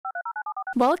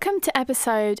Welcome to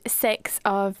episode 6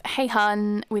 of Hey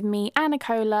Hun with me, Anna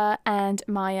Cola, and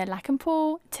Maya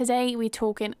Lackenpool. Today we're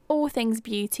talking all things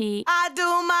beauty. I do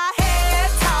my hair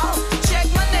talk, check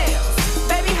my nails.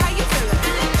 Baby, how you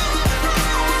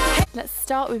feeling? Let's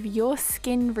start with your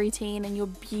skin routine and your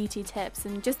beauty tips,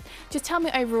 and just tell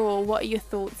me overall, what are your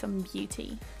thoughts on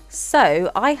beauty?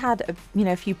 So I had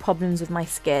a few problems with my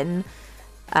skin,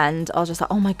 and I was just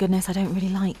like, oh my goodness, I don't really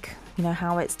like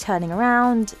how it's turning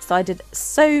around. So I did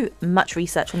so much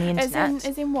research on the internet.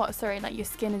 As in what? Sorry, like your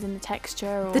skin is in the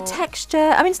texture? Or... The texture,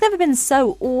 I mean, it's never been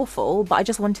so awful, but I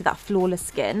just wanted that flawless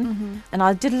skin. Mm-hmm. And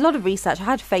I did a lot of research. I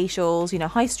had facials,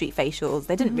 high street facials.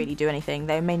 They didn't really do anything.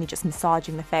 They were mainly just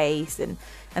massaging the face and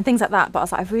things like that. But I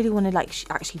was like, I really want to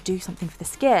actually do something for the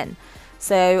skin.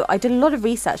 So I did a lot of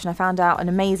research and I found out an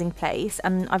amazing place,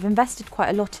 and I've invested quite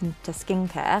a lot into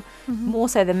skincare, more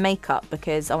so than makeup,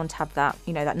 because I want to have that,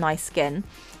 that nice skin.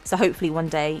 So hopefully one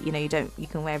day, you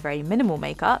can wear very minimal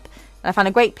makeup. And I found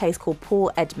a great place called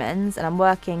Paul Edmonds, and I'm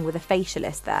working with a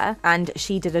facialist there, and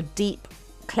she did a deep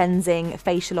cleansing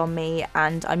facial on me,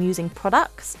 and I'm using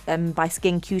products by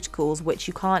Skin Cuticles, which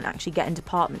you can't actually get in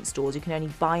department stores. You can only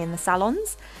buy in the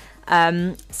salons.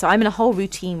 So I'm in a whole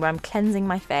routine where I'm cleansing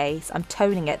my face, I'm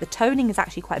toning it. The toning is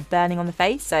actually quite burning on the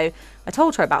face, so I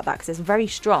told her about that because it's very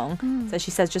strong. So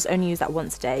she says just only use that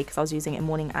once a day, because I was using it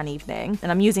morning and evening. And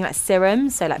I'm using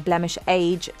serums, so Blemish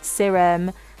Age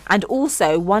serum. And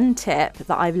also one tip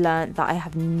that I've learned that I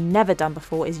have never done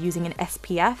before is using an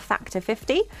SPF factor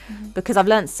 50, because I've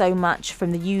learned so much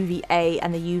from the UVA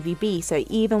and the UVB. So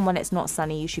even when it's not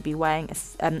sunny, you should be wearing a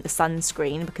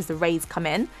sunscreen, because the rays come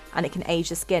in and it can age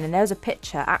the skin. And there's a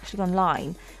picture actually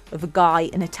online of a guy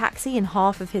in a taxi, and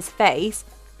half of his face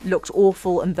looked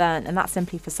awful and burnt, and that's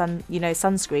simply for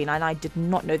sunscreen, and I did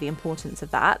not know the importance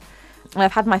of that. And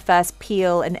I've had my first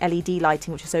peel and LED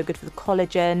lighting, which is so good for the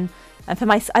collagen. And for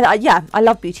my, I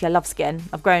love beauty, I love skin.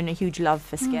 I've grown a huge love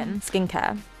for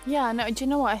skincare. Yeah, no, do you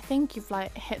know what? I think you've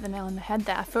hit the nail on the head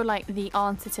there. I feel like the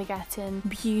answer to getting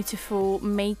beautiful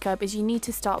makeup is you need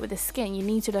to start with the skin. You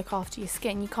need to look after your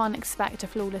skin. You can't expect a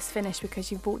flawless finish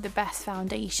because you've bought the best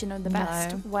foundation or the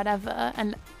best whatever,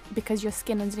 and because your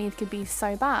skin underneath could be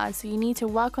so bad. So you need to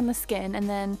work on the skin, and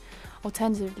then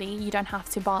alternatively, you don't have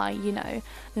to buy,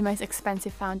 the most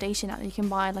expensive foundation out there. You can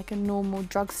buy a normal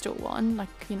drugstore one,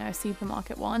 a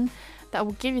supermarket one, that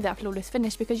will give you that flawless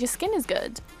finish because your skin is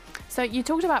good. So you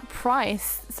talked about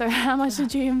price. So how much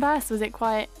did you invest? Was it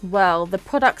quite... Well, the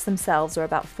products themselves are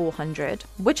about $400,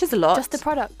 which is a lot. Just the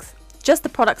products? Just the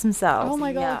products themselves. Oh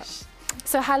my gosh. Yeah.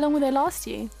 So how long will they last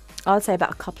you? I'd say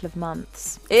about a couple of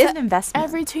months. It is an investment.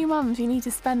 Every 2 months you need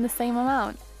to spend the same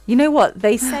amount. You know what?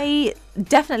 They say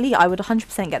definitely I would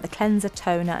 100% get the cleanser,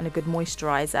 toner and a good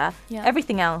moisturiser. Yeah.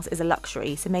 Everything else is a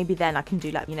luxury. So maybe then I can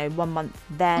do 1 month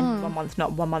then, 1 month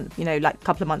not, 1 month, a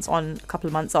couple of months on, a couple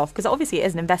of months off. Because obviously it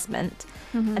is an investment.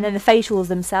 And then the facials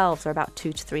themselves are about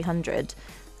 $200 to $300.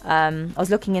 I was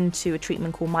looking into a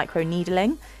treatment called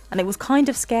microneedling, and it was kind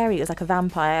of scary. It was like a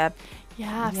vampire.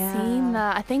 Yeah, I've seen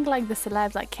that. I think the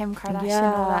celebs like Kim Kardashian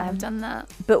and all that have done that.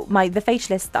 But the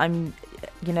facialist that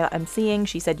I'm seeing,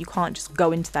 she said you can't just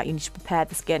go into that. You need to prepare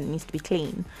the skin. It needs to be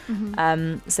clean.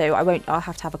 So I'll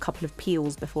have to have a couple of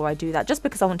peels before I do that, just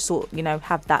because I want to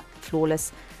have that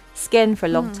flawless skin for a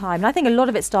long time. And I think a lot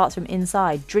of it starts from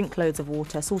inside. Drink loads of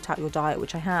water, sort out your diet,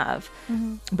 which I have.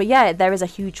 But yeah, there is a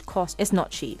huge cost. It's not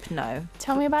cheap, no.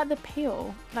 Tell me about the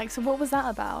peel. So what was that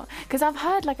about? Because I've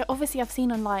heard, obviously I've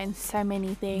seen online so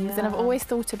many things, and I've always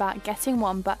thought about getting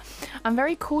one, but I'm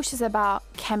very cautious about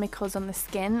chemicals on the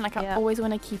skin. I always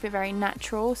want to keep it very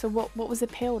natural. So what was the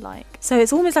peel like? So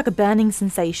it's almost like a burning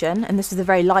sensation, and this was a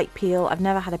very light peel. I've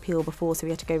never had a peel before, so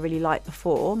we had to go really light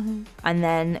before. And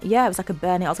then it was like a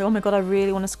burning. I was like, oh my god, I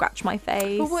really want to scratch my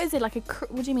face. But what is it, what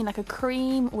do you mean, like a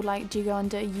cream, or do you go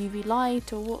under a UV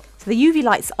light, or what? So the UV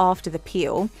light's after the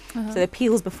peel. So the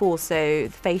peel's before. So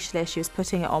the facialist, she was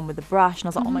putting it on with a brush, and I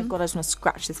was like, oh my god, I just want to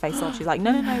scratch this face off. She's like,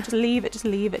 no, just leave it.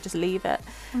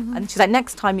 And she's like,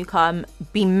 next time you come,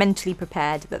 be mentally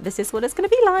prepared that this is what it's going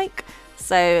to be like.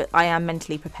 So I am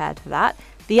mentally prepared for that.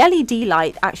 The LED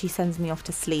light actually sends me off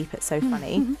to sleep. It's so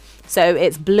funny. So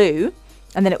it's blue,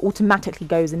 and then it automatically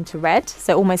goes into red,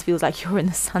 so it almost feels like you're in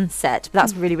the sunset. But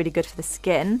that's really, really good for the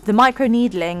skin. The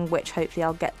microneedling, which hopefully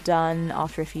I'll get done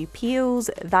after a few peels,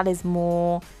 that is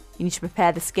more, you need to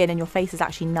prepare the skin and your face is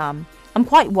actually numb. I'm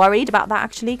quite worried about that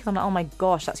actually, because I'm like, oh my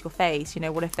gosh, that's your face,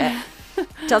 what if it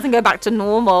doesn't go back to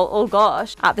normal? Oh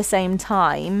gosh. At the same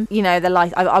time, the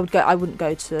light, I'd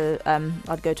go to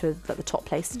the top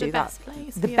place to do that.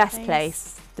 The best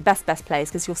place. the best place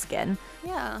because your skin.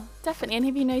 Yeah, definitely. And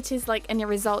have you noticed like any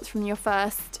results from your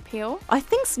first peel? I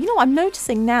think, you know, I'm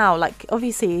noticing now, like,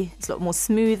 obviously it's a lot more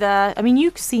smoother. I mean,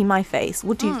 you can see my face.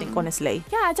 What do you think, honestly?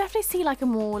 Yeah, I definitely see like a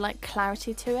more like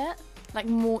clarity to it, like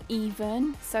more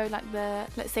even. So like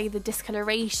let's say the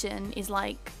discoloration is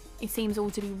like, it seems all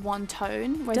to be one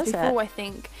tone. Whereas Does it? before, I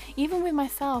think, even with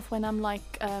myself, when I'm like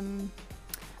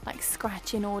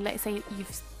scratching, or let's say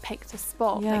you've picked a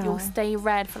spot, like it'll stay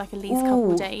red for like at least a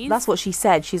couple Ooh, days. That's what she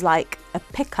said. She's like, a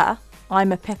picker.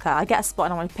 I'm a picker. I get a spot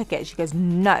and I want to pick it. She goes,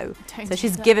 no. Don't So do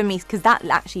she's that. given me, because that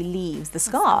actually leaves the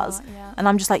scars. smart, yeah. And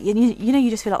I'm just like, you know, you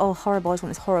just feel like, oh, horrible. I just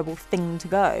want this horrible thing to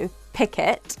go. Pick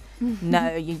it.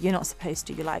 No, you're not supposed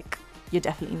to. You're like, you're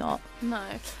definitely not. No.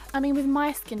 I mean, with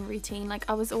my skin routine, like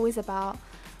I was always about,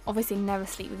 obviously never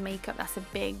sleep with makeup. That's a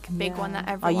big one that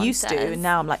everyone I used says. to, and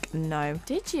now I'm like, no.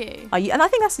 Did you? And I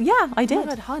think that's, I Oh did. my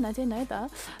god, hun, I didn't know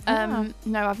that. Yeah.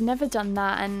 No, I've never done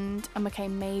that, and I'm okay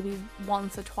maybe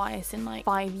once or twice in like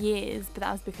 5 years, but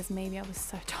that was because maybe I was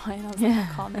so tired. I was like, I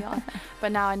can't be on.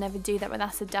 But now I never do that, but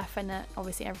that's a definite,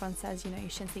 obviously everyone says, you know, you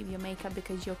shouldn't sleep with your makeup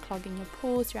because you're clogging your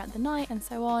pores throughout the night and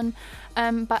so on.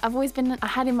 But I've always been, I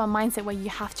had in my mindset where you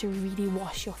have to really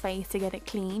wash your face to get it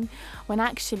clean, when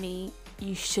actually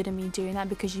you shouldn't be doing that,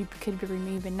 because you could be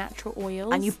removing natural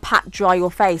oils. And you pat dry your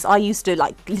face. I used to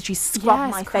like literally scrub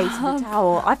my face with a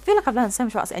towel. I feel like I've learned so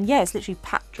much about it. And yeah, it's literally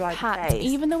pat dry the face.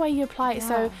 Even the way you apply it.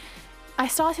 So Yeah. I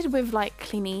started with like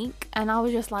Clinique, and I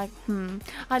was just like,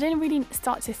 I didn't really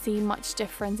start to see much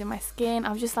difference in my skin.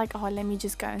 I was just like, oh, let me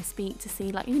just go and speak to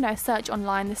see, like, you know, search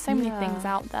online. There's so many things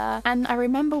out there. And I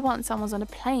remember once I was on a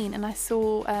plane and I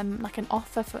saw like an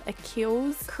offer for a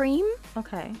Kiehl's cream.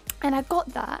 Okay. And I got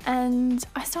that, and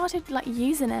I started like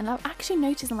using it, and I actually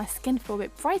noticed that my skin felt a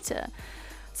bit brighter.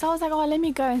 So I was like, oh, let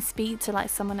me go and speak to like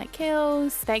someone at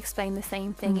Kiehl's. They explained the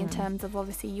same thing in terms of,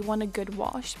 obviously you want a good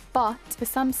wash, but for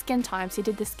some skin types, he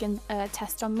did the skin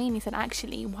test on me, and he said,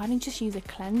 actually, why don't you just use a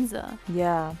cleanser?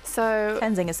 Yeah. So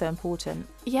Cleansing is so important.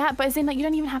 yeah, but as in like you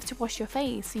don't even have to wash your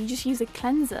face. You just use a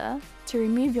cleanser to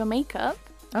remove your makeup.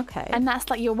 Okay. And that's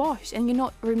like your wash, and you're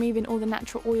not removing all the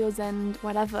natural oils and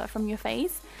whatever from your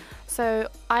face. So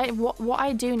what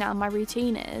I do now, my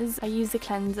routine is I use the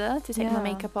cleanser to take my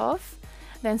makeup off,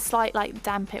 then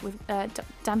damp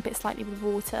it slightly with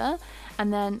water,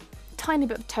 and then tiny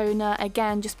bit of toner.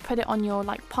 Again, just put it on your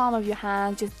like palm of your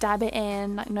hand, just dab it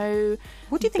in, like no.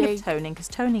 What do you think of toning? Because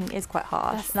toning is quite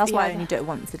harsh. That's why I only do it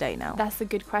once a day now. That's a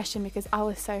good question, because I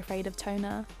was so afraid of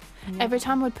toner. Every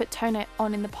time I would put toner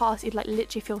on in the past, it'd like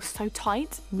literally feel so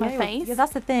tight, my face. Yeah,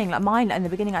 that's the thing. Like mine in the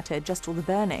beginning, I had to adjust all the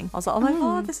burning. I was like, oh my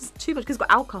god, this is too much, because it's got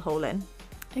alcohol in.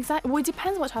 Exactly. Well, it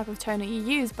depends what type of toner you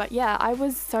use, but yeah, I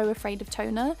was so afraid of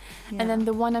toner. And then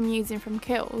the one I'm using from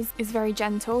Kiehl's is very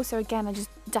gentle. So again, I just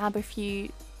dab a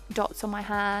few dots on my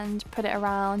hand, put it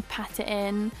around, pat it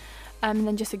in, and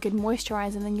then just a good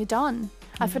moisturizer, and then you're done.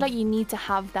 I feel like you need to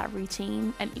have that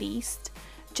routine at least,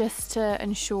 just to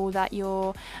ensure that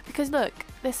because look,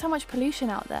 there's so much pollution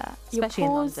out there. Especially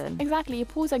in London. Exactly, your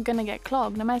pores are gonna get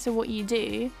clogged no matter what you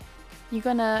do. You're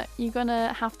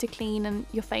gonna have to clean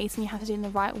your face, and you have to do it in the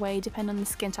right way, depending on the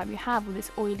skin type you have. With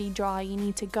this oily, dry, you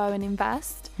need to go and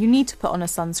invest. You need to put on a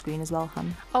sunscreen as well,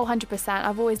 hun. Oh, 100%.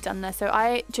 I've always done that. So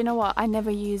do you know what? I never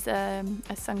use a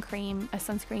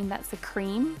sunscreen that's a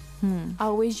cream. I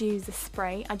always use a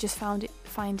spray. I just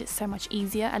find it so much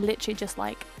easier. I literally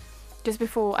just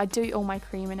before I do all my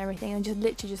cream and everything, and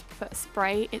just put a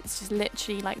spray. It's just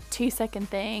literally like 2-second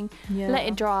thing. Let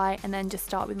it dry, and then just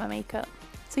start with my makeup.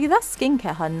 So yeah, that's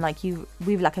skincare, hun. Like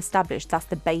we've like established that's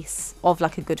the base of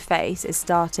like a good face, is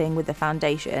starting with the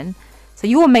foundation. So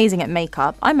you're amazing at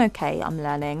makeup. I'm okay. I'm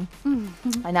learning.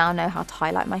 I now know how to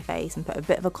highlight my face and put a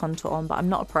bit of a contour on, but I'm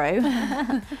not a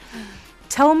pro.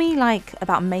 Tell me like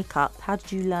about makeup. How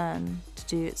did you learn to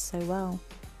do it so well?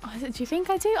 Oh, do you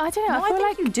think I do? I don't know. No, I feel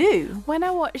think like you do. when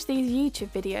I watch these YouTube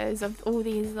videos of all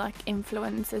these like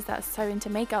influencers that's so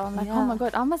into makeup, I'm like, oh my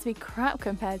god, I must be crap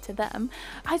compared to them.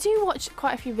 I do watch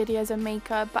quite a few videos of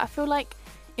makeup, but I feel like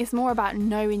it's more about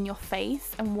knowing your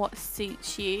face and what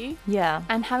suits you. Yeah.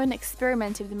 And having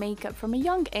experimented with makeup from a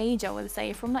young age, I would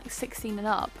say, from like 16 and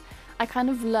up, I kind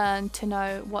of learned to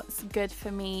know what's good for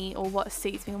me or what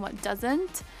suits me and what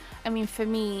doesn't. I mean, for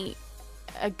me,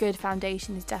 a good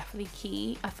foundation is definitely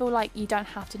key. I feel like you don't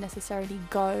have to necessarily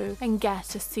go and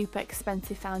get a super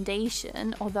expensive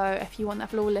foundation, although if you want that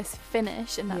flawless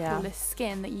finish and that flawless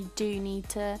skin, that you do need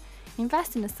to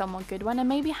invest in a somewhat good one, and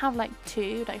maybe have like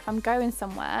two. Like if I'm going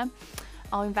somewhere,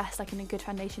 I'll invest like in a good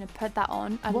foundation and put that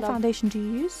on. What foundation do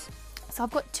you use? So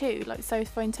I've got two. Like, so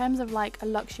for in terms of like a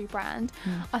luxury brand,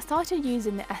 I started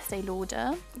using the Estee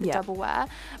Lauder, the Yeah. double wear,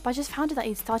 but I just found that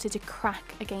it started to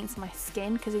crack against my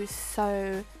skin because it was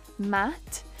so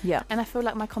matte. Yeah. And I feel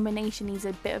like my combination needs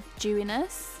a bit of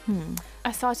dewiness.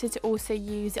 I started to also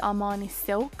use the Armani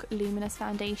Silk Luminous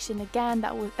Foundation again.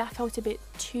 That felt a bit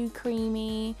too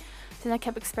creamy. So then I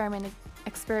kept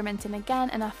experimenting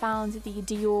again, and I found the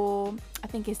Dior. I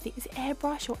think is it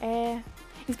airbrush or air?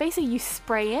 It's basically you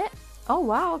spray it. Oh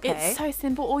wow. Okay. It's so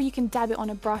simple, or you can dab it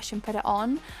on a brush and put it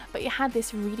on. But it had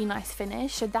this really nice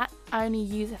finish. So that I only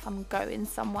use if I'm going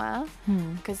somewhere,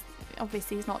 because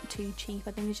obviously it's not too cheap.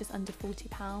 I think it's just under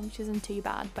 £40, which isn't too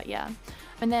bad. But yeah.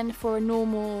 And then for a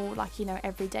normal, like, you know,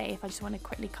 everyday, if I just want to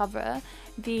quickly cover,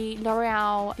 the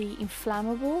L'Oreal, the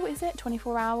Inflammable, is it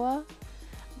 24-hour?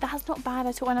 That's not bad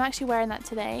at all, and I'm actually wearing that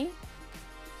today.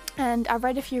 And I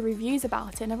read a few reviews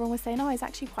about it, and everyone was saying, oh, it's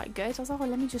actually quite good. So I was like, well,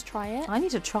 let me just try it. I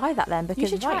need to try that then, because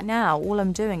should try right it. now all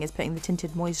I'm doing is putting the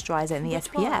tinted moisturiser in the Which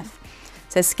SPF. one?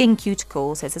 So Skin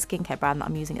Cuticle, so it's a skincare brand that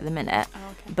I'm using at the minute. Oh,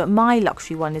 okay. But my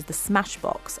luxury one is the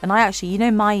Smashbox, and I actually, you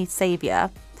know, my saviour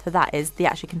for that is the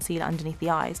actual concealer underneath the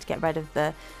eyes to get rid of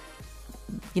the,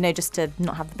 you know, just to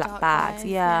not have the black Dark bags. eyes,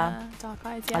 Yeah. dark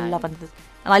eyes, yeah. I love and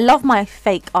I love my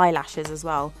fake eyelashes as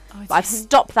well. Oh, But I've do you?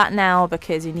 stopped that now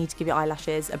because you need to give your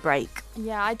eyelashes a break.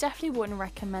 Yeah, I definitely wouldn't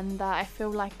recommend that. I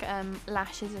feel like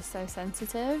lashes are so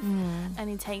sensitive, and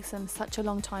it takes them such a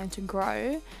long time to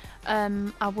grow.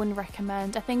 I wouldn't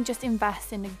recommend. I think just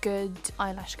invest in a good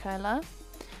eyelash curler,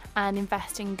 and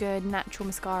invest in good natural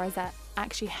mascaras that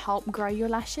actually help grow your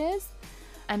lashes.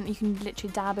 And you can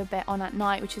literally dab a bit on at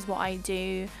night, which is what I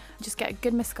do. Just get a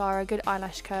good mascara, good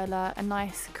eyelash curler, a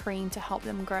nice cream to help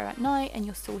them grow at night, and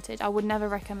you're sorted. I would never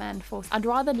recommend false. I'd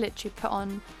rather literally put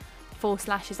on false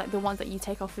lashes, like the ones that you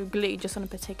take off with glue just on a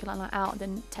particular night out,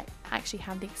 than actually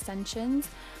have the extensions.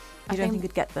 You don't think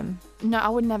you'd get them? No, I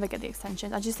would never get the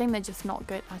extensions. I just think they're just not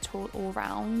good at all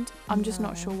round. I'm just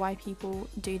not sure why people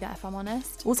do that, if I'm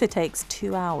honest. Also takes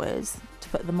 2 hours to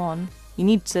put them on. You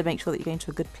need to make sure that you're going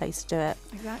to a good place to do it.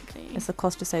 Exactly. It's the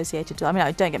cost associated to it. I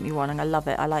mean, don't get me wrong, I love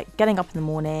it. I like getting up in the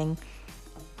morning,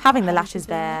 having the lashes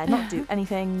there, not do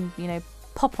anything, you know,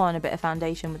 pop on a bit of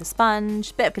foundation with a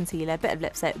sponge, bit of concealer, bit of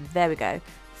lipstick, there we go.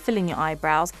 Filling your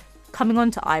eyebrows, coming on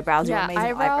to eyebrows, your Yeah, amazing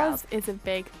eyebrows is a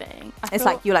big thing. It's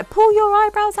like, you're like, pull your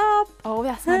eyebrows up. Oh,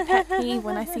 that's my pet peeve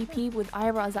when I see people with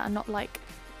eyebrows that are not like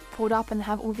pulled up and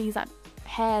have all these like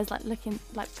hairs like looking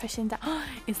like pushing down.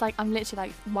 It's like, I'm literally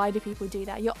like, why do people do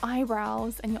that? Your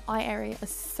eyebrows and your eye area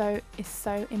is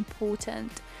so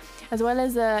important, as well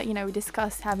as you know, we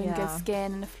discussed having good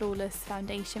skin and a flawless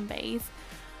foundation base.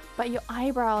 But your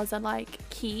eyebrows are like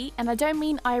key, and I don't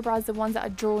mean eyebrows the ones that are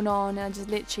drawn on and are just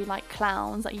literally like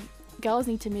clowns. Like, girls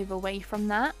need to move away from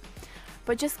that,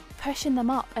 but just pushing them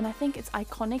up. And I think it's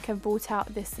iconic. I've brought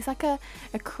out this, it's like a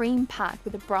cream pack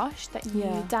with a brush that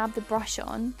you dab the brush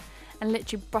on and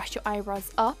literally brush your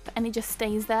eyebrows up, and it just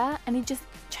stays there, and it just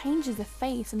changes the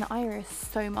face and the eye area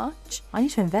so much. I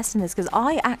need to invest in this, because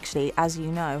I actually, as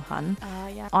you know, hun,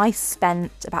 Yeah. I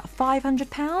spent about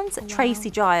 £500 at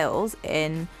Tracy Giles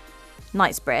in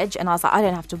Knightsbridge, and I was like, I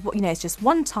don't have to, you know, it's just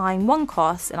one time, one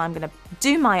cost, and I'm going to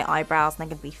do my eyebrows and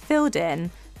they're going to be filled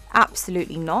in.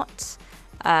 Absolutely not.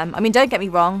 I mean, don't get me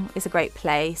wrong, it's a great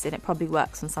place and it probably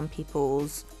works on some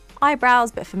people's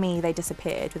eyebrows, but for me, they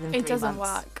disappeared within 3 months. It doesn't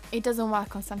work. It doesn't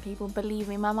work on some people, believe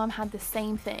me. My mum had the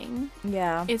same thing.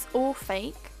 Yeah. It's all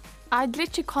fake. I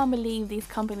literally can't believe these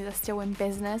companies are still in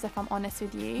business, if I'm honest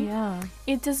with you. Yeah.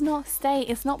 It does not stay.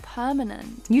 It's not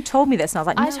permanent. You told me this and I was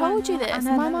like, no, I told you this.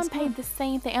 know, My no, mum it's paid not. the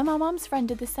same thing, and my mum's friend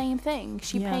did the same thing.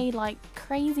 She paid like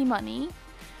crazy money.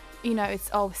 You know, it's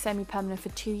semi-permanent for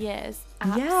 2 years.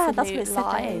 Yeah, that's what it Absolute said that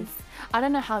lies. is. I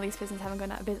don't know how these businesses haven't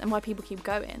gone out of business and why people keep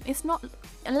going. It's not,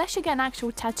 unless you get an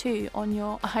actual tattoo on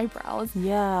your eyebrows,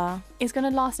 Yeah. it's going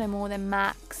to last no more than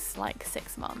max like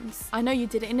 6 months. I know you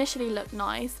did it initially look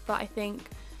nice, but I think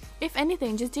if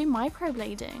anything, just do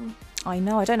microblading. I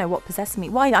know, I don't know what possessed me.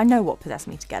 Well, I know what possessed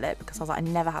me to get it, because I was like, I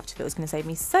never have to feel it's going to save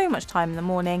me so much time in the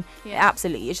morning. Yeah. It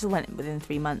absolutely, it just went within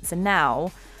 3 months, and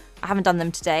now I haven't done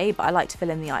them today, but I like to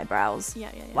fill in the eyebrows. Yeah.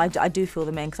 I do fill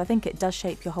them in, because I think it does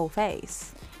shape your whole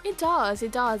face. It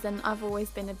does, and I've always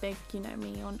been a big, you know,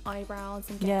 me on eyebrows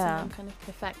and getting them kind of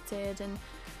perfected. And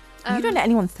you don't let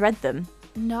anyone thread them.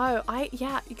 No,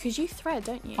 because you thread,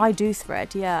 don't you? I do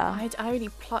thread, yeah. I really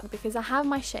pluck because I have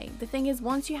my shape. The thing is,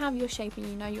 once you have your shape and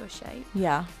you know your shape,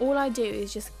 Yeah. all I do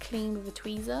is just clean with a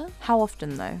tweezer. How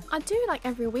often though? I do like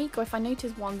every week, or if I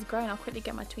notice one's grown, I'll quickly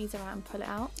get my tweezer out and pull it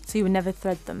out. So you would never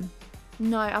thread them?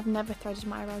 No, I've never threaded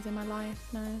my eyebrows in my life,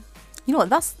 no. You know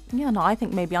what, I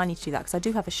think maybe I need to do that, because I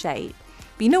do have a shape.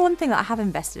 But you know, one thing that I have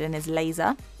invested in is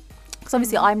laser. Because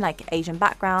obviously I'm like Asian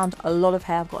background, a lot of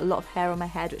hair. I've got a lot of hair on my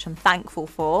head, which I'm thankful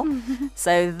for.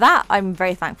 So that I'm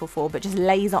very thankful for. But just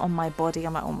laser on my body,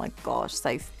 I'm like, oh my gosh,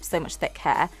 so much thick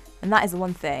hair. And that is the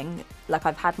one thing. Like,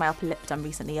 I've had my upper lip done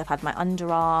recently. I've had my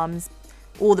underarms,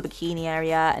 all the bikini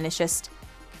area, and it's just,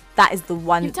 that is the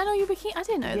one. You've done all your bikini? I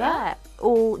didn't know that.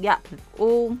 All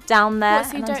down there What,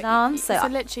 so you and don't, down. so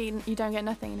literally you don't get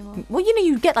nothing anymore. Well, you know,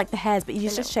 you get like the hairs, but you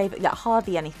The just shave it, like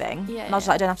hardly anything. Yeah, and I was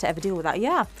like, I don't have to ever deal with that.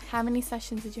 Yeah, How many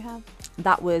sessions did you have?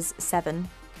 that was 7.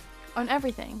 On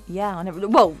everything? Yeah, I never.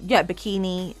 Well, yeah,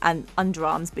 bikini and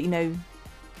underarms, but you know,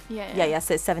 yeah.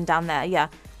 So it's 7 down there. Yeah,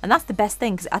 and that's the best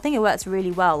thing because I think it works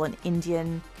really well on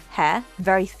Indian hair,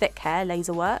 very thick hair.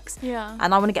 Laser works. Yeah.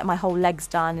 And I want to get my whole legs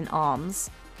done and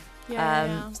arms.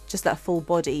 Yeah. Just that full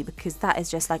body, because that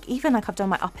is just like, even like I've done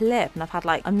my upper lip and I've had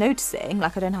like, I'm noticing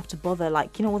like I don't have to bother,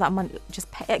 like, you know, all that money, just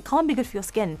pay, it can't be good for your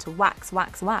skin to wax,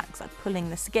 like pulling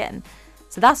the skin.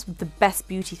 So that's the best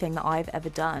beauty thing that I've ever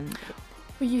done.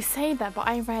 Well, you say that, but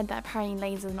I read that apparently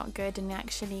laser is not good and it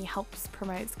actually helps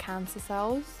promote cancer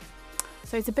cells.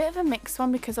 So it's a bit of a mixed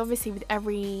one, because obviously with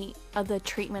every other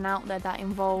treatment out there that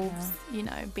involves, you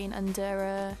know, being under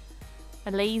a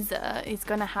laser, is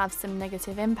going to have some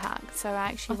negative impact. So I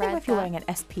actually read if you're wearing an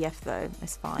SPF though,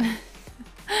 it's fine.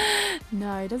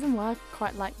 No, it doesn't work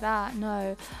quite like that.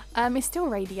 No, it's still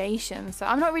radiation. So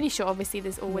I'm not really sure. Obviously,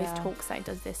 there's always talks that it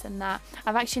does this and that.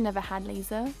 I've actually never had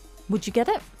laser. Would you get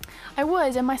it? I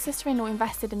would, and my sister-in-law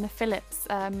invested in the Philips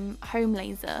home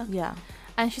laser. Yeah.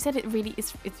 And she said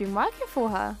it's been working for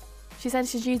her. She said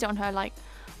she's used it on her like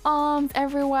arms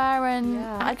everywhere, and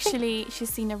actually she's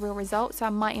seen a real result. So I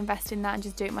might invest in that and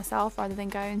just do it myself rather than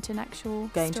going to an actual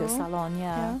Going store. to a salon,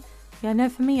 yeah. No,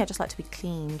 for me, I just like to be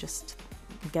clean, just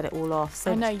get it all off.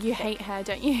 So I know you hate hair,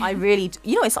 don't you? I really do.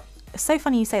 You know, it's so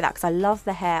funny you say that, because I love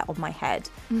the hair on my head.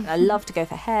 And I love to go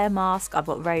for hair mask. I've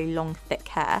got very long, thick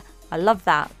hair. I love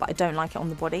that, but I don't like it on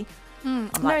the body.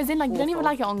 No, as in like you don't even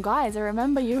like it on guys. I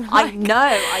remember you. I know,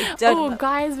 I don't. Oh,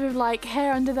 guys with like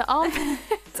hair under the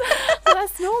armpits.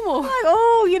 That's normal. Like,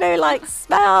 oh, you know, like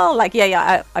smell. Like,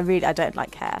 I don't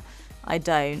like hair. I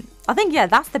don't. I think,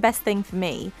 that's the best thing for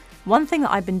me. One thing that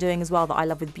I've been doing as well that I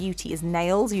love with beauty is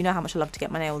nails. You know how much I love to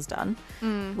get my nails done,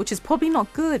 which is probably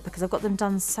not good because I've got them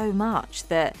done so much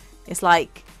that it's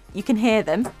like you can hear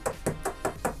them.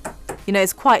 You know,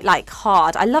 it's quite like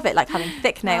hard. I love it, like having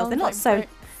thick nails. They're not so.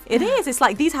 It is. It's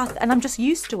like these have, and I'm just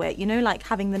used to it. You know, like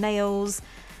having the nails,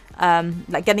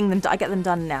 like getting them. I get them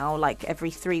done now, like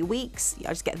every 3 weeks. I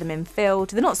just get them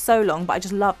infilled. They're not so long, but I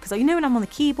just love, because you know when I'm on the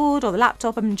keyboard or the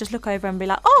laptop, I can just look over and be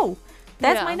like, oh,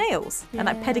 there's my nails, and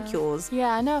like pedicures.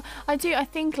 Yeah, no, I do. I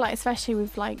think like especially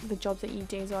with like the jobs that you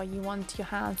do as well, you want your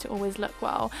hands to always look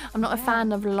well. I'm not a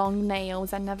fan of long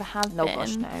nails. I never have been.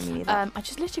 Gosh, no, me neither. I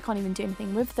just literally can't even do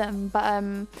anything with them. But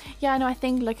I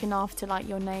think looking after like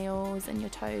your nails and your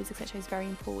toes, etc., is very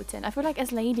important. I feel like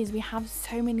as ladies, we have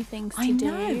so many things to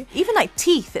do. Even like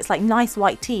teeth, it's like nice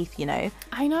white teeth. You know.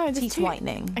 I know. Teeth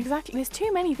whitening. Exactly. There's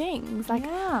too many things. Like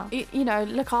you know,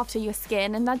 look after your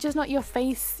skin, and that's just not your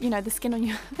face. You know, the skin on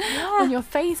your on your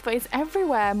face, but it's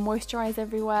everywhere. Moisturize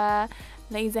everywhere,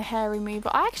 laser hair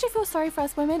removal. I actually feel sorry for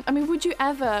us women. I mean, would you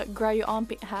ever grow your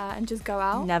armpit hair and just go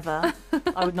out? Never.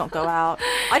 I would not go out.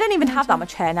 I don't even have that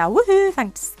much hair now. Woohoo!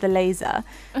 Thanks to the laser.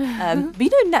 But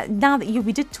you know, now that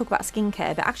we did talk about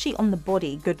skincare, but actually on the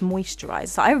body, good moisturizer.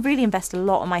 So I really invest a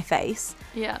lot on my face.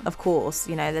 Yeah. Of course,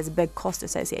 you know, there's a big cost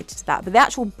associated to that. But the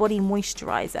actual body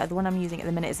moisturizer, the one I'm using at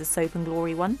the minute, is the Soap and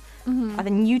Glory one. I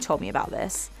think you told me about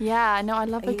this. Yeah, no, I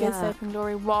love a good Soap and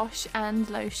Glory wash and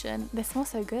lotion. They smell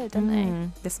so good, don't they?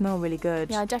 They smell really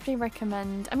good. Yeah, I definitely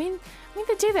recommend. I mean,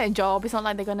 they do their job. It's not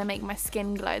like they're going to make my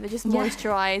skin glow. They just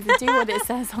moisturize. They do what it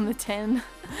says on the tin.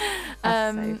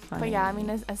 That's so funny. But yeah, I mean,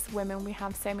 as women, we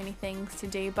have so many things to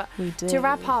do. But we do. To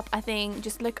wrap up, I think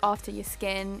just look after your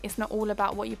skin. It's not all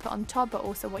about what you put on top, but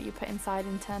also what you put inside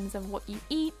in terms of what you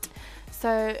eat.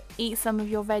 So eat some of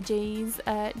your veggies,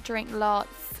 drink lots.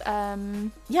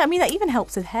 Yeah, I mean, that even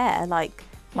helps with hair. Like,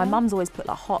 my mum's always put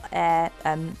like hot air,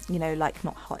 you know, like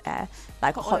not hot air,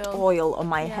 like hot oil on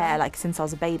my hair, like since I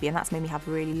was a baby, and that's made me have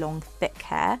really long, thick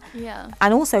hair. Yeah.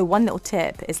 And also, one little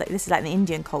tip is like, this is like in the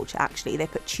Indian culture actually, they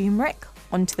put turmeric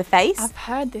onto the face. I've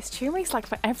heard this. Turmeric's like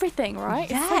for everything, right?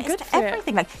 Yeah, it's so good for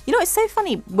everything. Like, you know, it's so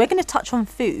funny. We're going to touch on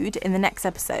food in the next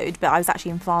episode, but I was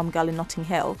actually in Farm Girl in Notting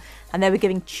Hill, and they were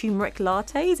giving turmeric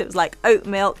lattes. It was like oat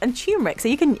milk and turmeric. So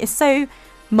it's so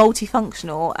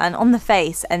multifunctional and on the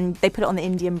face, and they put it on the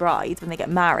Indian brides when they get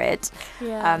married.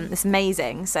 It's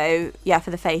amazing. So yeah,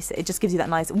 for the face, it just gives you that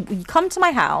nice. You come to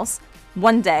my house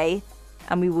one day,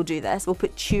 and we will do this. We'll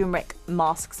put turmeric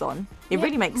masks on. It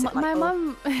really makes it like, my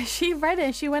mum, she read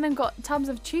it. She went and got tubs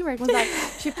of turmeric. Was like,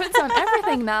 she puts it on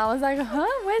everything now. I was like, huh?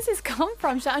 Where's this come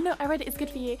from? She's like, I know, I read it. It's good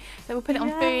for you. So we'll put it on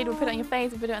food. We'll put it on your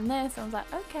face. We'll put it on this. And I was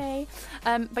like, okay.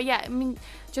 But yeah, I mean,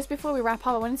 just before we wrap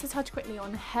up, I wanted to touch quickly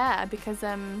on hair because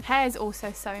hair is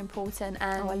also so important.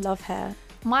 And I love hair.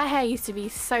 my hair used to be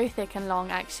so thick and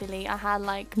long. Actually, I had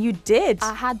like. You did.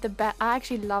 I had the best. I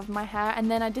actually loved my hair,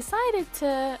 and then I decided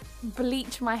to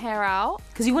bleach my hair out.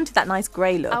 Because you wanted that nice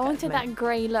grey look. I wanted that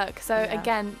grey look. So Yeah.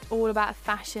 again, all about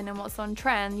fashion and what's on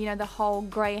trend. You know, the whole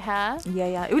grey hair.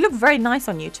 Yeah. It would look very nice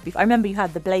on you. I remember you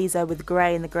had the blazer with the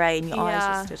grey and your eyes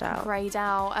just stood out. Greyed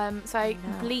out. So I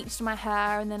bleached my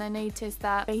hair, and then I noticed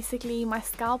that basically my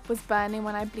scalp was burning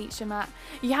when I bleached them out.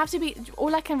 You have to be.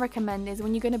 All I can recommend is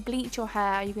when you're going to bleach your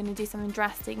hair, you're going to do something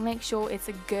drastic. Make sure it's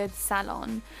a good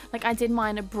salon. Like I did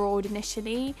mine abroad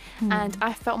initially, and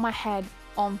I felt my head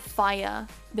on fire.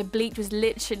 The bleach was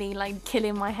literally like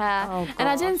killing my hair. Oh, and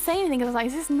I didn't gosh. say anything because I was like,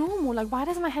 is this normal? Like, why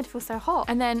does my head feel so hot?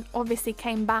 And then obviously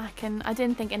came back and I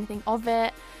didn't think anything of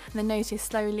it. And then noticed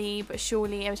slowly but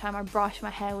surely every time I brushed, my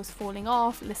hair was falling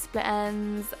off, the split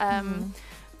ends.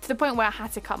 To the point where I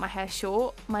had to cut my hair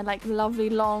short. My like lovely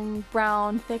long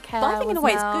brown thick hair. But I think in a was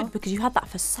way it's now- good because you had that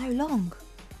for so long.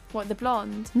 What, the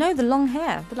blonde? No, the long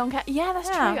hair. The long hair? Yeah, that's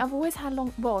Yeah. true. I've always had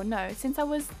long. Well, no, since I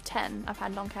was 10, I've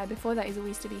had long hair. Before that, it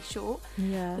always used to be short.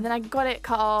 Yeah. And then I got it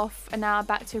cut off, and now I'm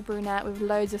back to a brunette with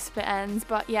loads of split ends.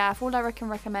 But yeah, all I can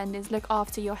recommend is look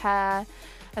after your hair,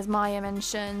 as Maya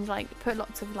mentioned. Like put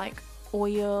lots of like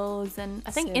oils, and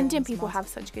I think Indian Serums, people masks. have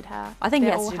such good hair. I think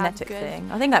They that's all a have genetic good-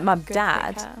 thing. I think like my good thick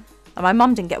dad, hair. and my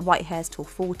mum didn't get white hairs till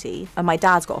 40, and my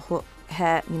dad's got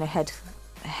hair,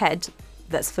 head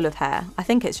that's full of hair. I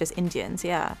think it's just Indians,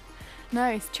 yeah. No,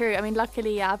 it's true. I mean,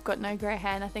 luckily, yeah, I've got no grey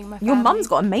hair, and I think my Your family- mum's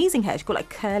got amazing hair. She's got like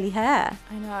curly hair.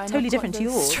 I know. and Totally I've got different to the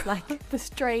yours. Like the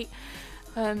straight,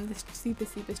 the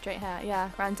super straight hair. Yeah,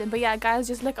 random. But yeah, guys,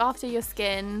 just look after your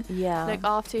skin. yeah. Look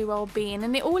after your well-being,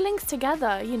 and it all links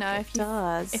together. You know, It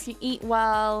does. if you eat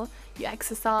well, you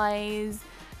exercise.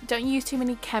 Don't use too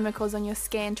many chemicals on your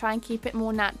skin. Try and keep it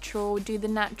more natural. Do the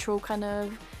natural kind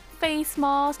of face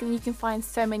mask, and you can find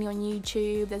so many on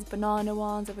YouTube. There's banana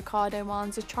ones, avocado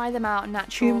ones. Just try them out.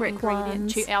 Natural Turmeric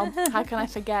ingredient. ones. How can I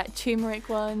forget turmeric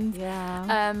ones?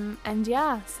 Yeah. And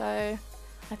yeah, so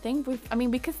I think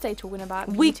we could stay talking about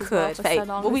We beauty as well could, for babe. so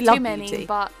long. Well, we There's love too many, beauty.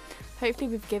 but hopefully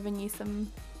we've given you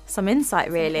some Some insight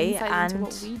insight and into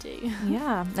what we do.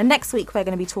 yeah. And next week we're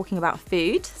going to be talking about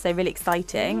food, so really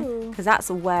exciting Ooh. because that's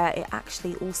where it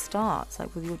actually all starts,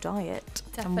 like with your diet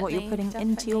and what you're putting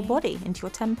into your body, into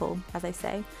your temple, as they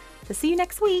say. So see you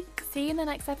next week. See you in the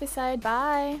next episode.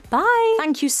 Bye. Bye.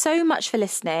 Thank you so much for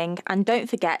listening, and don't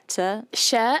forget to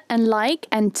Share and like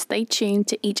and stay tuned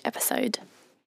to each episode.